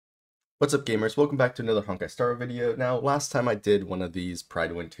What's up, gamers? Welcome back to another Honkai Star video. Now, last time I did one of these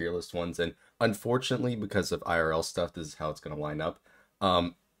Prydwen tier list ones, and unfortunately, because of IRL stuff, this is how it's going to line up.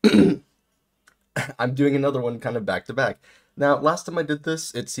 Um, I'm doing another one kind of back to back. Now, last time I did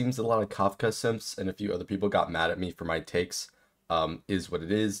this, it seems a lot of Kafka simps and a few other people got mad at me for my takes. Is what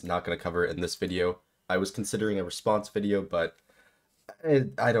it is. Not going to cover it in this video. I was considering a response video, but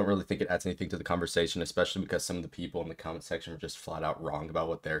I don't really think it adds anything to the conversation, especially because some of the people in the comment section were just flat out wrong about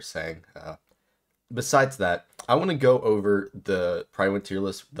what they're saying. Besides that, I want to go over the Prydwen tier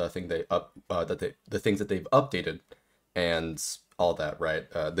list, the things that they've updated, and all that. Right?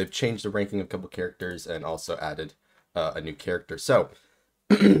 They've changed the ranking of a couple characters and also added a new character. So,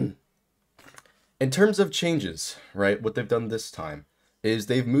 in terms of changes, right? What they've done this time is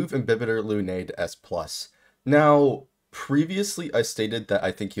they've moved Imbibitor Lune to S+. Now, previously I stated that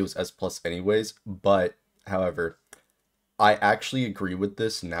I think he was S+ anyways, but however, I actually agree with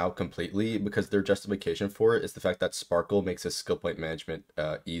this now completely because their justification for it is the fact that Sparkle makes his skill point management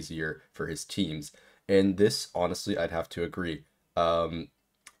easier for his teams. And this, honestly, I'd have to agree.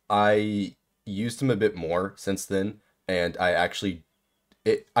 I used him a bit more since then, and I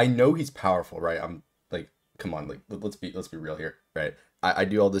know he's powerful, right? I'm like, come on, like let's be real here, right? I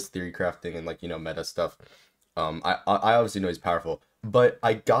do all this theory crafting and like, meta stuff. I obviously know he's powerful, but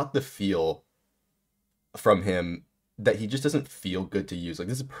I got the feel from him that he just doesn't feel good to use. Like,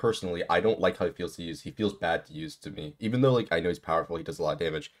 this is personally, I don't like how he feels to use. He feels bad to use to me. Even though, like, I know he's powerful, he does a lot of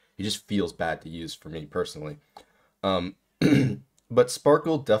damage, he just feels bad to use for me personally. Um, but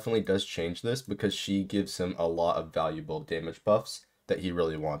Sparkle definitely does change this because she gives him a lot of valuable damage buffs that he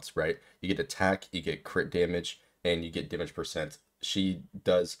really wants, right? You get attack, you get crit damage, and you get damage percent. She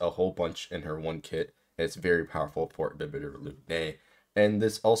does a whole bunch in her one kit, and it's very powerful for Imbibitor Lune. And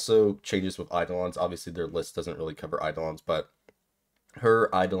this also changes with Eidolons. Obviously, their list doesn't really cover Eidolons, but her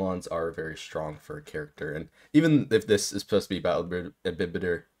Eidolons are very strong for a character. And even if this is supposed to be about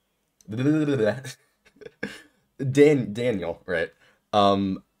Imbibitor, Daniel, right?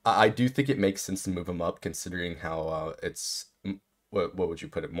 I do think it makes sense to move him up, considering how it's what would you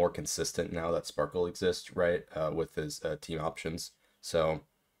put it, more consistent now that Sparkle exists, right? With his team options. So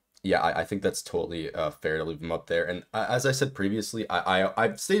yeah, I think that's totally fair to leave him up there. And as I said previously,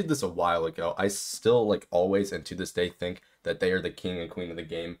 I've stated this a while ago. I still, like, always and to this day think that they are the king and queen of the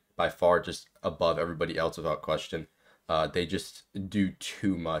game by far, just above everybody else without question. They just do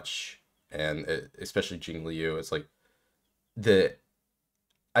too much, and especially Jing Liu. It's like the.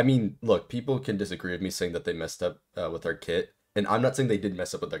 I mean, look, people can disagree with me saying that they messed up with their kit, and I'm not saying they did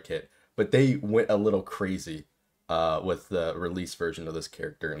mess up with their kit, but they went a little crazy with the release version of this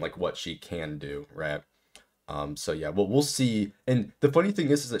character and like what she can do, right? So yeah, well, we'll see. And the funny thing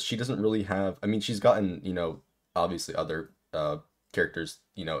is that she doesn't really have. I mean, she's gotten obviously other characters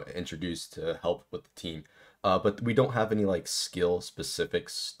introduced to help with the team, but we don't have any like skill specific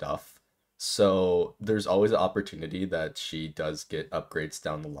stuff. So there's always an opportunity that she does get upgrades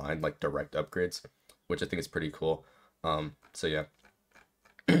down the line, like direct upgrades, which I think is pretty cool. So yeah,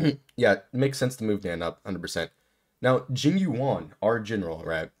 yeah, it makes sense to move Dan up 100%. Now, Jing Yuan, our general,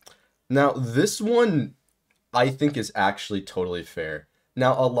 right? Now, this one I think is actually totally fair.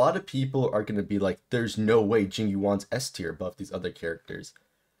 Now, a lot of people are going to be like, there's no way Jing Yuan's S tier above these other characters.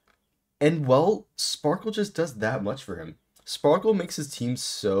 And, well, Sparkle just does that much for him. Sparkle makes his team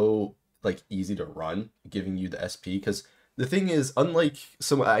so, like, easy to run, giving you the SP, because the thing is, unlike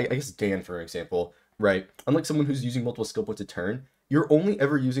someone, I guess Dan, for example, right? Unlike someone who's using multiple skill points a turn, you're only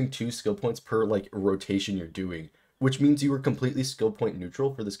ever using 2 skill points per, like, rotation you're doing, which means you are completely skill point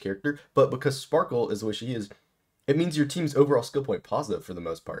neutral for this character. But because Sparkle is the way she is, it means your team's overall skill point positive for the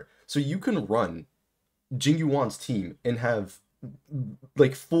most part. So you can run Jing Yuan's team and have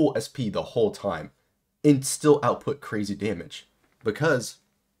like full SP the whole time and still output crazy damage. Because,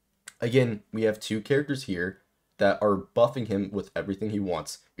 again, we have 2 characters here that are buffing him with everything he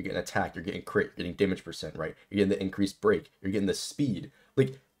wants. You're getting attack, you're getting crit, you're getting damage percent, right? You're getting the increased break, you're getting the speed.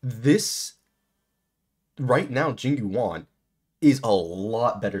 Like, this right now, Jing Yuan is a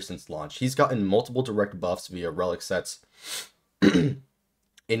lot better since launch. He's gotten multiple direct buffs via relic sets and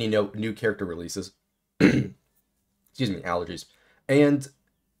new character releases. Excuse me, allergies. And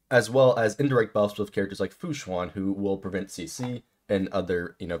as well as indirect buffs with characters like Fu Xuan, who will prevent CC and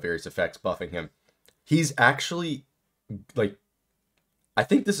other, various effects buffing him. He's actually, like, I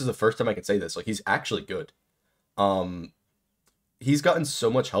think this is the first time I can say this, like, he's actually good. He's gotten so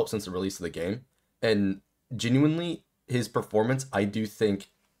much help since the release of the game, and genuinely, his performance, I do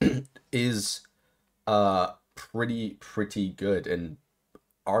think, is pretty good and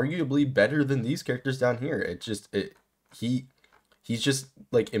arguably better than these characters down here. He he's just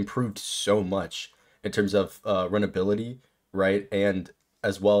like improved so much in terms of runnability, right? And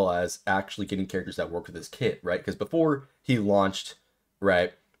as well as actually getting characters that work with his kit, right? Because before he launched,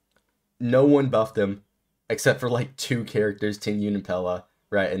 right, no one buffed him except for like two characters, Ting Yun and Pella,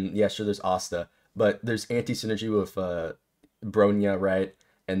 right? And yeah, sure, there's Asta, but there's anti synergy with Bronya, right?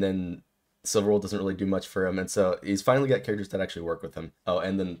 And then Silverwold doesn't really do much for him, and so he's finally got characters that actually work with him. Oh,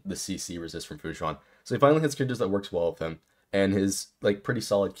 and then the CC resist from Fujuan. So he finally has characters that works well with him, and his like pretty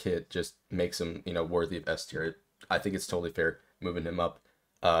solid kit just makes him, you know, worthy of S tier. I think it's totally fair moving him up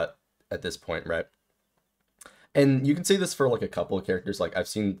uh at this point, right? And you can say this for like a couple of characters. Like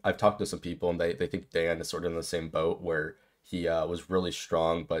I've talked to some people, and they think Dan is sort of in the same boat where he was really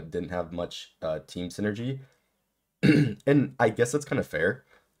strong but didn't have much team synergy. And I guess that's kind of fair,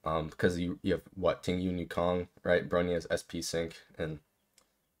 because you have what, Ting Yun Yukong, right? Brony has SP sync, and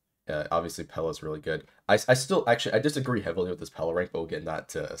obviously Pella's really good. I still actually I disagree heavily with this Pella rank, but we'll get into that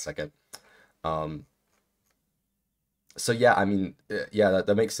to a second. Um, so yeah, I mean, yeah,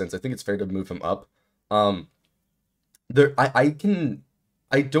 that makes sense. I think it's fair to move him up. Um, there, I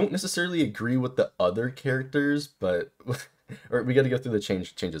don't necessarily agree with the other characters, but or we got to go through the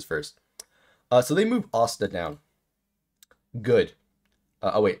changes first. So they move Asta down. Good.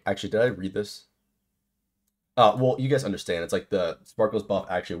 Oh wait, actually, did I read this? Well, you guys understand. It's like the Sparkles buff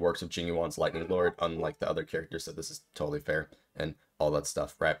actually works with Jingyuan's Lightning Lord, unlike the other characters, so this is totally fair and all that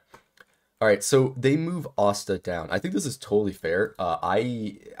stuff, right? All right, so they move Asta down. I think this is totally fair.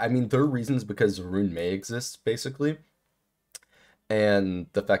 I mean, there are reasons because Rune May exists, basically, and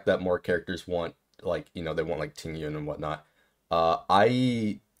the fact that more characters want, like, you know, they want like Ting Yun and whatnot.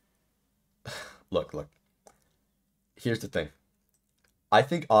 I look. Here's the thing. I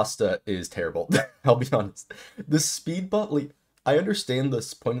think Asta is terrible. I'll be honest. The speed buff, like, I understand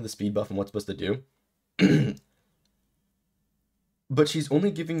the point of the speed buff and what's supposed to do, but she's only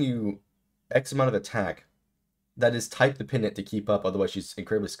giving you X amount of attack that is type dependent to keep up. Otherwise, she's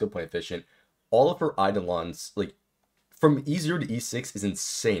incredibly skill point efficient. All of her Eidolons, like from E0 to E6, is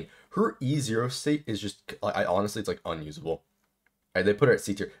insane. Her E0 state is just, I honestly, it's like unusable. Right, they put her at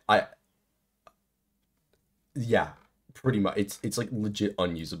C tier. Yeah, pretty much. It's like legit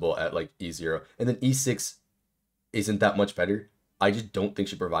unusable at like E0, and then E6 isn't that much better. I just don't think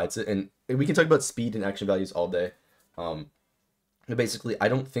she provides it, and we can talk about speed and action values all day. Um, but basically, I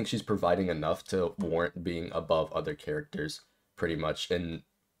don't think she's providing enough to warrant being above other characters, pretty much, and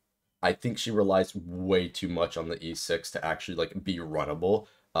I think she relies way too much on the E6 to actually like be runnable.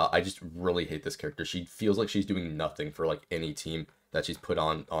 I just really hate this character. She feels like she's doing nothing for like any team that she's put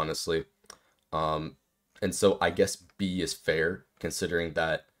on, honestly. Um, and so I guess B is fair, considering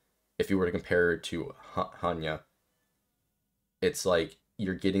that if you were to compare her to Hanya, it's like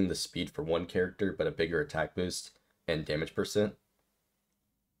you're getting the speed for one character, but a bigger attack boost and damage percent.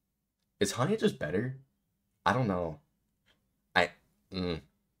 Is Hanya just better? I don't know. I that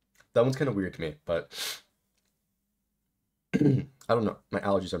one's kind of weird to me, but I don't know. My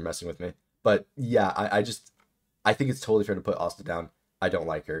allergies are messing with me. But yeah, I think it's totally fair to put Asta down. I don't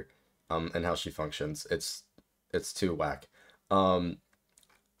like her, and how she functions. It's too whack. Um,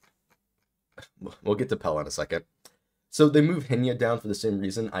 we'll get to Pella in a second. So they move Henya down for the same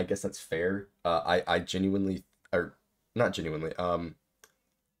reason. I guess that's fair. I genuinely, or not genuinely.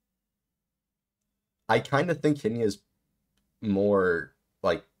 I kind of think Henya is more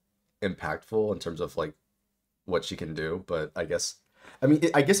like impactful in terms of like what she can do, but I mean,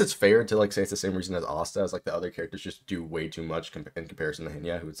 I guess it's fair to like say it's the same reason as Asta, as like the other characters just do way too much in comparison to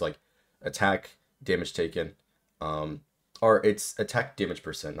Henya, who's like attack, damage taken, um, or it's attack damage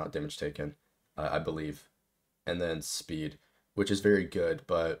percent, not damage taken, I believe, and then speed, which is very good,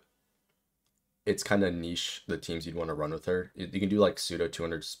 but it's kind of niche the teams you'd want to run with her. You can do like pseudo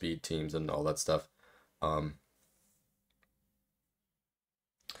 200 speed teams and all that stuff. Um,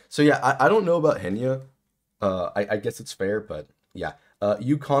 so yeah, I don't know about Henya. I guess it's fair, but yeah.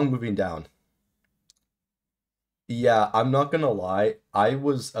 Yukong moving down. Yeah, I'm not gonna lie. I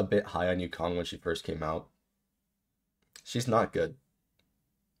was a bit high on Yukong when she first came out. She's not good.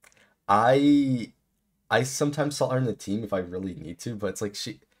 I I sometimes saw her in the team if I really need to, but it's like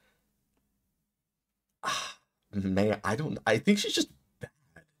man, I think she's just bad.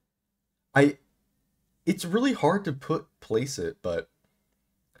 I it's really hard to place it, but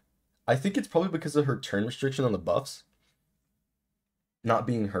I think it's probably because of her turn restriction on the buffs not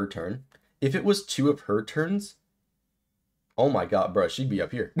being her turn. If it was two of her turns, oh my god, bro, she'd be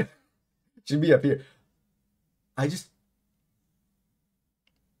up here. She'd be up here. I just,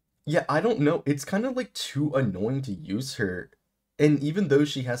 yeah, I don't know. It's kind of like too annoying to use her. And even though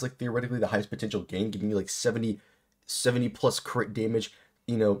she has like theoretically the highest potential gain, giving you like 70 plus crit damage,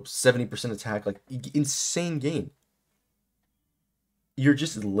 70% attack, like insane game. You're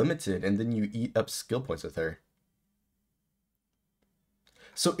just limited, and then you eat up skill points with her.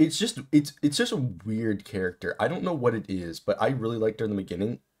 So it's just a weird character. I don't know what it is, but I really liked her in the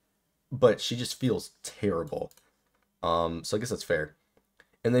beginning, but she just feels terrible. So I guess that's fair.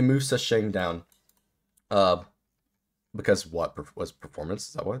 And they move Sasheng down. Uh, because what was performance?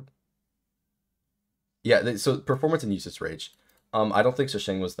 Is that what? Yeah. So performance and usage rage. I don't think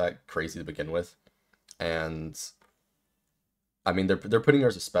Sasheng was that crazy to begin with, and I mean they're putting her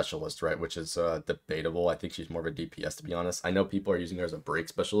as a specialist, right? Which is debatable. I think she's more of a DPS, to be honest. I know people are using her as a break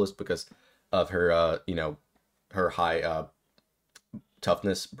specialist because of her her high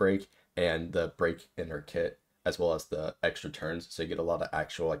toughness break and the break in her kit, as well as the extra turns, so you get a lot of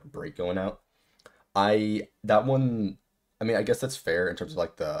actual like break going out. That one, I mean, I guess that's fair in terms of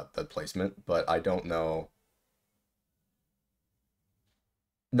like the placement, but I don't know.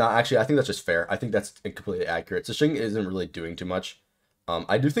 No, actually, I think that's just fair. I think that's completely accurate. So Shing isn't really doing too much.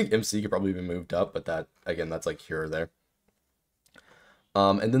 I do think MC could probably be moved up, but that again, that's like here or there.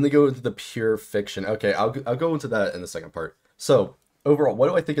 And then they go into the pure fiction. Okay, I'll go into that in the second part. So overall, what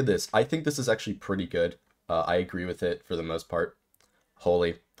do I think of this? I think this is actually pretty good. I agree with it for the most part.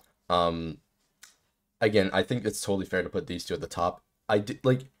 Wholly. Um, Again, I think it's totally fair to put these two at the top. I did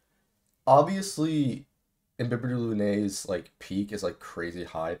like obviously Imbibitor Lunay's like peak is like crazy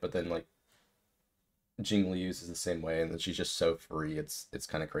high, but then like Jing Liu's is the same way, and then she's just so free. It's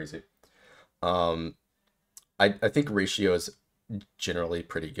kind of crazy. Um, I think ratio is generally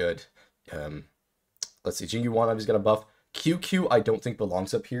pretty good. Um, let's see, Jing Yuan obviously got a buff. QQ I don't think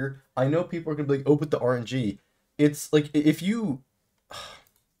belongs up here. I know people are gonna be like, oh, but the RNG. It's like if you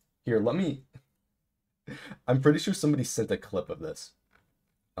here, let me. I'm pretty sure somebody sent a clip of this.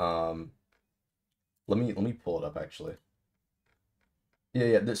 Um, let me pull it up actually. Yeah,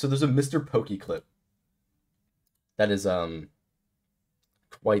 yeah. So there's a Mr. Pokey clip that is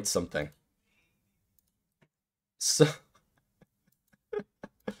quite something. So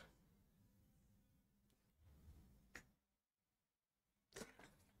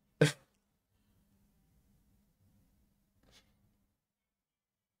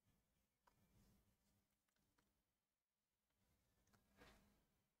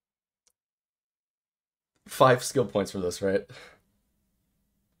 5 skill points for this, right?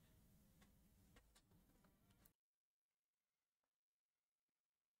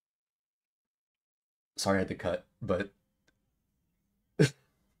 Sorry I had to cut, but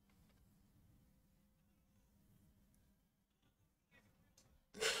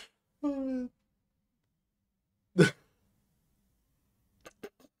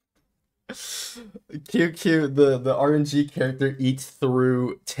QQ, the RNG character eats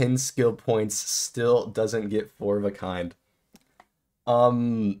through 10 skill points, still doesn't get 4 of a kind.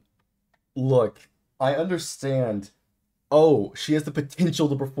 Um, Look, I understand. Oh, she has the potential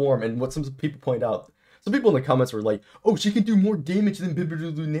to perform, and what some people point out. Some people in the comments were like, "Oh, she can do more damage than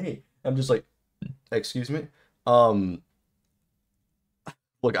Bibiru Lune." I'm just like, "Excuse me." Um,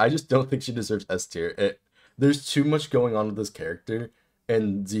 Look, I just don't think she deserves S tier. There's too much going on with this character,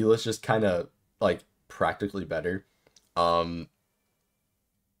 and Zila's just kind of like practically better. Um,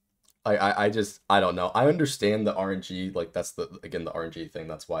 I don't know. I understand the RNG, like that's the again the RNG thing.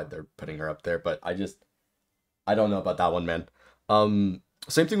 That's why they're putting her up there. But I don't know about that one, man.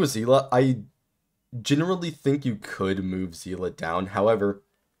 Same thing with Zila. I generally think you could move Zila down. However,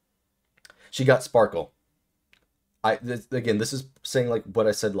 she got Sparkle. Again, this is saying like what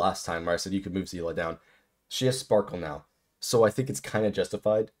I said last time, where I said you could move Zila down. She has Sparkle now, so I think it's kind of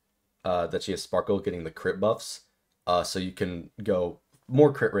justified that she has Sparkle getting the crit buffs. So you can go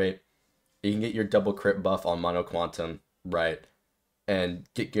more crit rate. You can get your double crit buff on Mono Quantum, right? And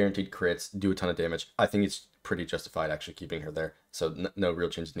get guaranteed crits, do a ton of damage. I think it's pretty justified actually keeping her there. So no real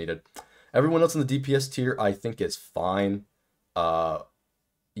change needed. Everyone else in the DPS tier, I think is fine. Uh,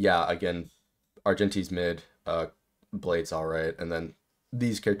 yeah, again, Argenti's mid, Blade's alright, and then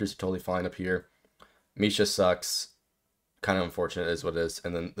these characters are totally fine up here. Misha sucks, kind of unfortunate is what it is,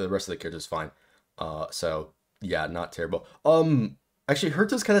 and then the rest of the characters fine. So yeah, not terrible. Actually,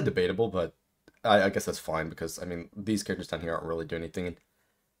 Herta's kind of debatable, but I guess that's fine because I mean these characters down here aren't really doing anything.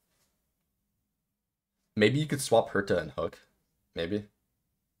 Maybe you could swap Herta and Hook, maybe.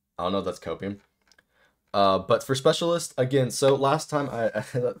 I don't know if that's copium. But for specialist, again, so last time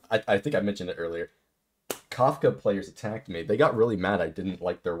I think I mentioned it earlier. Kafka players attacked me. They got really mad I didn't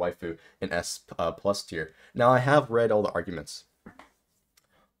like their waifu in S plus tier. Now I have read all the arguments.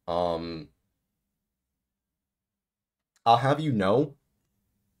 Um, I'll have you know,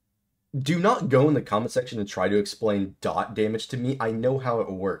 Do not go in the comment section and try to explain dot damage to me. I know how it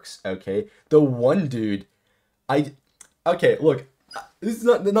works, okay? The one dude, I, okay, look, this is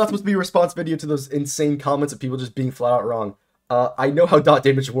not supposed to be a response video to those insane comments of people just being flat out wrong. I know how dot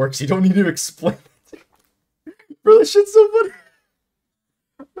damage works. You don't need to explain it. Bro, this shit's so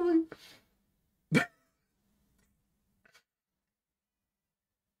funny.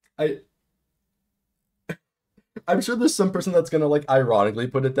 I I'm sure there's some person that's gonna like ironically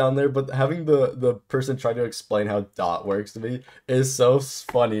put it down there, but having the person try to explain how dot works to me is so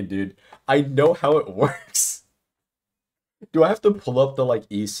funny, dude. I know how it works. Do I have to pull up the like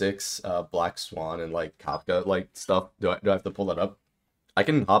E6 Black Swan and like Kafka like stuff? Do I have to pull that up? I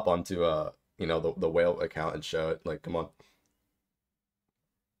can hop onto you know the whale account and show it. Like, come on.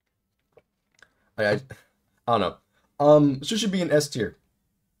 I I don't know. She should be an S tier.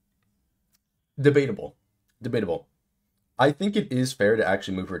 Debatable. Debatable. I think it is fair to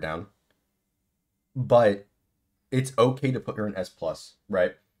actually move her down, but it's okay to put her in S plus,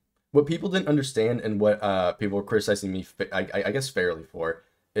 right? What people didn't understand and what people were criticizing me, I guess fairly for,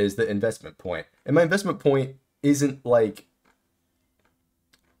 is the investment point. And my investment point isn't like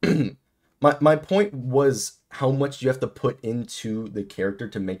my point was how much you have to put into the character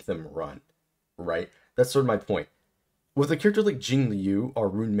to make them run, right? That's sort of my point. With a character like Jing Liu or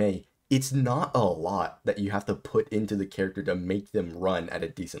Rune Mei, it's not a lot that you have to put into the character to make them run at a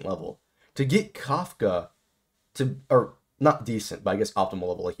decent level. To get Kafka to, or not decent, but I guess optimal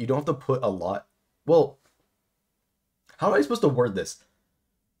level, like you don't have to put a lot. Well, how am I supposed to word this?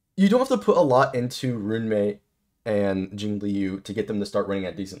 You don't have to put a lot into Rune Mei and Jing Liu to get them to start running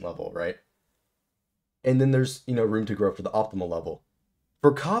at decent level, right? And then there's, you know, room to grow up to the optimal level.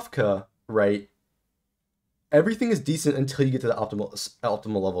 For Kafka, right, everything is decent until you get to the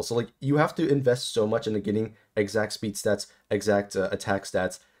optimal level. So like you have to invest so much into getting exact speed stats, exact attack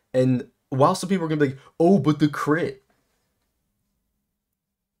stats, and while some people are gonna be like, oh, but the crit.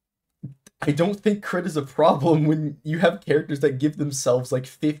 I don't think crit is a problem when you have characters that give themselves like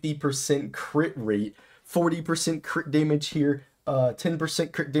 50% crit rate, 40% crit damage here,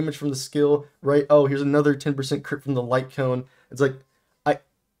 10% crit damage from the skill, right? Oh, here's another 10% crit from the light cone. It's like, I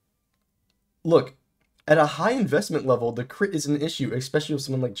look, at a high investment level, the crit is an issue, especially with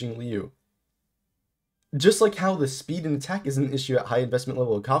someone like Jing Liu. Just like how the speed and attack is an issue at high investment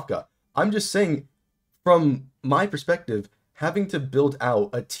level of Kafka. I'm just saying, from my perspective, having to build out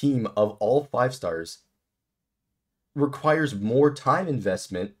a team of all 5 stars requires more time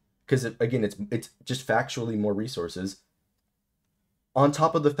investment because again, it's just factually more resources. On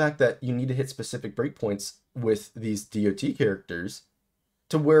top of the fact that you need to hit specific breakpoints with these DOT characters,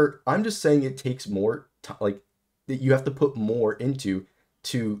 to where I'm just saying it takes more like that you have to put more into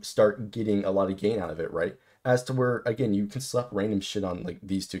to start getting a lot of gain out of it, right? As to where again you can slap random shit on like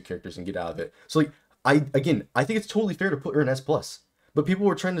these 2 characters and get out of it. So like I think it's totally fair to put her in S plus, but people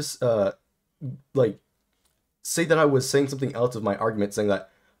were trying to like say that I was saying something else of my argument, saying that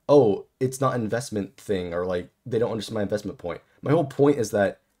oh it's not an investment thing or like they don't understand my investment point. My whole point is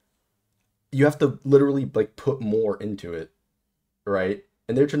that you have to literally like put more into it, right?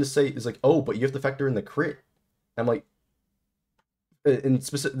 And they're trying to say is like oh but you have to factor in the crit. I'm like in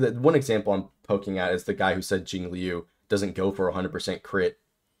specific, the one example I'm poking at is the guy who said Jing Liu doesn't go for 100% crit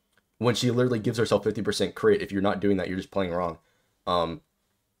when she literally gives herself 50% crit. If you're not doing that, you're just playing wrong. Um,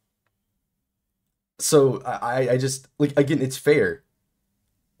 so I just like again, it's fair,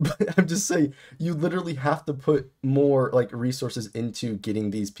 but I'm just saying you literally have to put more like resources into getting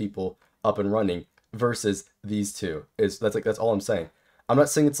these people up and running versus these two. Is that's like that's all I'm saying. I'm not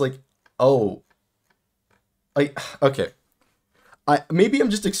saying it's like oh like okay. I maybe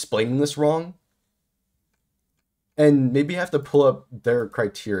I'm just explaining this wrong, and maybe I have to pull up their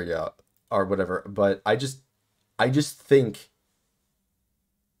criteria or whatever. But I just think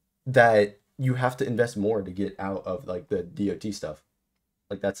that you have to invest more to get out of like the DOT stuff.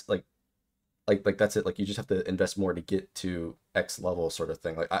 Like that's like that's it. Like you just have to invest more to get to X level sort of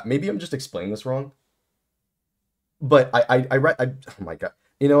thing. Like maybe I'm just explaining this wrong, but oh my god.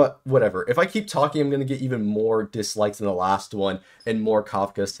 You know what? Whatever. If I keep talking, I'm gonna get even more dislikes than the last one, and more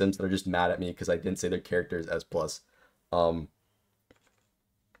Kafka sims that are just mad at me because I didn't say their characters as plus, um,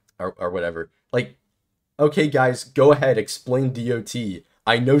 or whatever. Like, okay, guys, go ahead, explain DOT.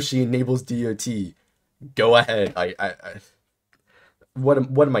 I know she enables DOT. Go ahead. What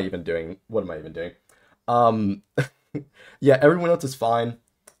am I even doing? What am I even doing? Um, yeah, everyone else is fine.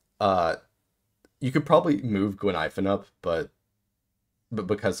 Uh, you could probably move Gwen up, but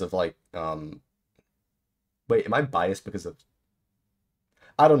because of like wait, am I biased because of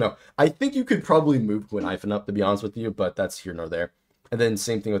I don't know. I think you could probably move Gwen up to be honest with you, but that's here nor there. And then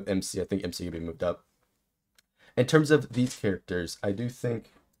same thing with MC. I think MC could be moved up. In terms of these characters, I do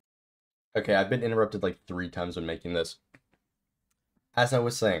think. Okay, I've been interrupted like 3 times when making this. As I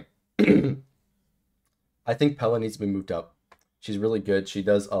was saying, I think Pella needs to be moved up. She's really good. She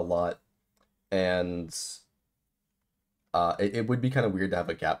does a lot, and it would be kind of weird to have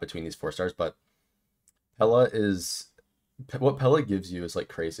a gap between these 4 stars. But Pella is what Pella gives you is like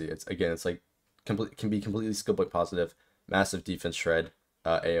crazy. It's again, it's like can be completely skill point positive, massive defense shred,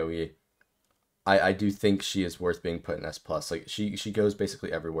 AOE. I do think she is worth being put in S plus. Like she goes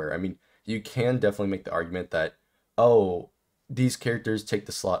basically everywhere. I mean, you can definitely make the argument that, oh, these characters take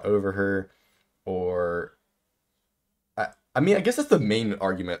the slot over her, or I mean, I guess that's the main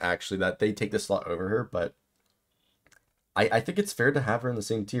argument actually, that they take the slot over her, but I think it's fair to have her in the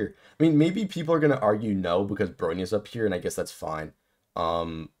same tier. I mean, maybe people are gonna argue no because Bronia's up here, and I guess that's fine.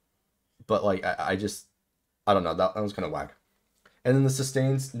 Um, but like I just I don't know, that was kind of whack. And then the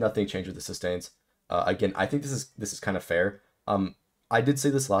sustains, nothing changed with the sustains. Again, I think this is kind of fair. I did say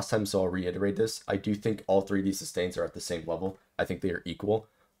this last time, so I'll reiterate this. I do think all 3 of these sustains are at the same level. I think they are equal.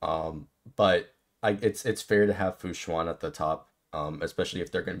 But it's fair to have Fu Xuan at the top, especially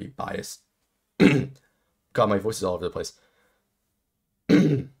if they're going to be biased. God, my voice is all over the place.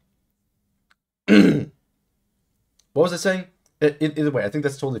 What was I saying? Either way, I think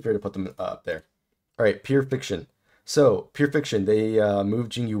that's totally fair to put them up there. All right, Pure Fiction. So, Pure Fiction, they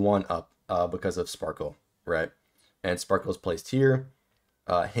moved Jing Yuan up because of Sparkle, right? And Sparkle is placed here.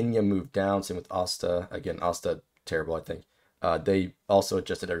 Hinya moved down, same with Asta. Again, Asta, terrible, I think. They also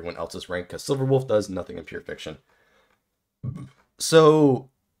adjusted everyone else's rank because Silverwolf does nothing in Pure Fiction. So,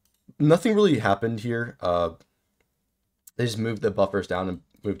 nothing really happened here. They just moved the buffers down and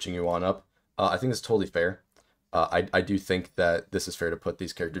moved Jing Yuan up. I think that's totally fair. I do think that this is fair to put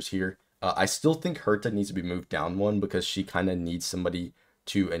these characters here. I still think Herta needs to be moved down 1 because she kind of needs somebody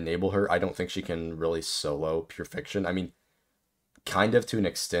to enable her. I don't think she can really solo Pure Fiction. I mean, kind of to an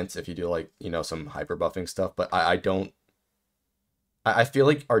extent if you do like, some hyper buffing stuff, but I don't. I feel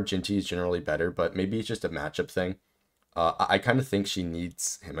like Argenti is generally better, but maybe it's just a matchup thing. I kind of think she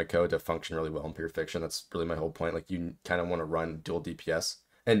needs Himiko to function really well in Pure Fiction. That's really my whole point. Like, you kind of want to run dual DPS.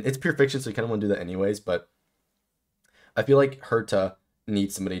 And it's Pure Fiction, so you kind of want to do that anyways, but I feel like Herta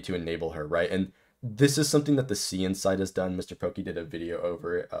needs somebody to enable her, right? And this is something that the CN side has done. Mr. Pokey did a video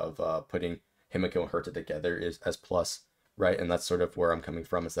over it of putting Himiko and Herta together as plus, right? And that's sort of where I'm coming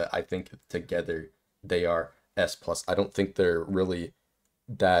from, is that I think together they are S plus. I don't think they're really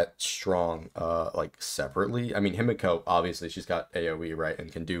that strong like separately. I mean, Himiko, obviously she's got AoE, right,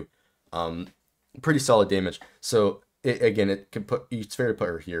 and can do pretty solid damage. So again, it's fair to put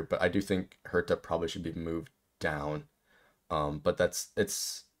her here, but I do think Herta probably should be moved down. But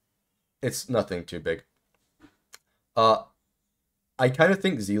it's nothing too big. I kind of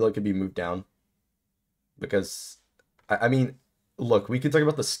think Zila could be moved down because I mean, look, we could talk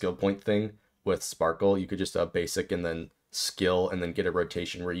about the skill point thing with Sparkle. You could just basic and then skill and then get a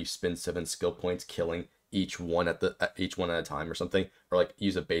rotation where you spend 7 skill points killing each one at a time or something, or like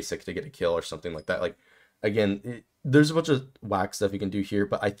use a basic to get a kill or something like that. Like, again, there's a bunch of whack stuff you can do here,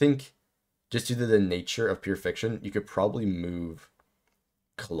 but I think just due to the nature of Pure Fiction, you could probably move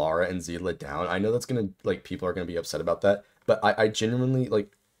Clara and Zila down. I know that's gonna, like, people are gonna be upset about that, but I genuinely,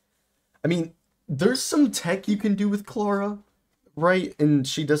 like, I mean, there's some tech you can do with Clara, right? And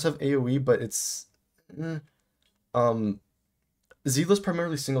she does have AoE, but it's Zila's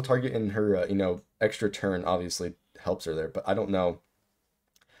primarily single target, and her extra turn obviously helps her there, but I don't know.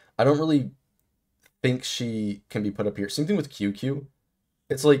 I don't really think she can be put up here. Same thing with QQ.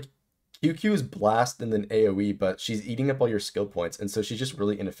 It's like QQ is blast and then AoE, but she's eating up all your skill points, and so she's just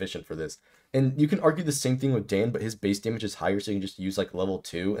really inefficient for this. And you can argue the same thing with Dan, but his base damage is higher, so you can just use like level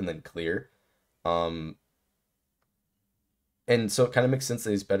 2 and then clear. And so it kind of makes sense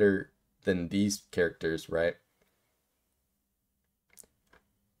that he's better than these characters, right?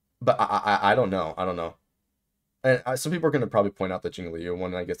 But I don't know. I don't know. And some people are going to probably point out the Jing Liu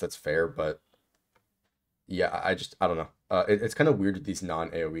one, and I guess that's fair, but yeah, I don't know. It's kind of weird with these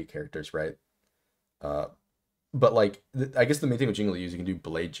non-AoE characters, right? But like, I guess the main thing with Jing Liu is you can do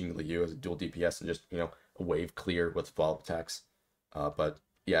Blade Jing Liu as a dual DPS and just, wave clear with follow-up attacks. But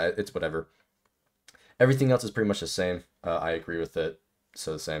yeah, it's whatever. Everything else is pretty much the same. I agree with it.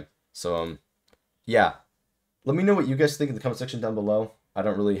 So the same. So, yeah. Let me know what you guys think in the comment section down below. I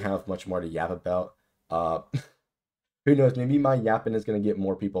don't really have much more to yap about. Who knows? Maybe my yapping is going to get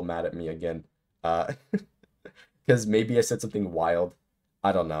more people mad at me again. Because maybe I said something wild.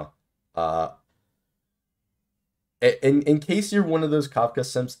 I don't know. In case you're one of those Kafka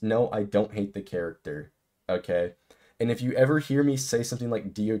simps, no, I don't hate the character. Okay? And if you ever hear me say something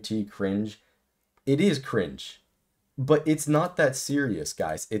like DOT cringe, it is cringe. But it's not that serious,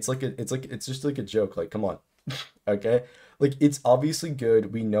 guys. It's just like a joke. Like, come on. Okay? Like it's obviously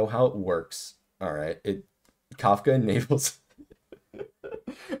good. We know how it works. All right. It Kafka enables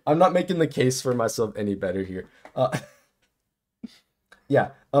I'm not making the case for myself any better here.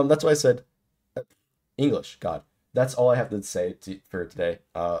 Yeah, that's why I said English. God, that's all I have to say for today.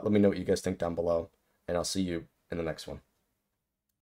 Let me know what you guys think down below, and I'll see you in the next one.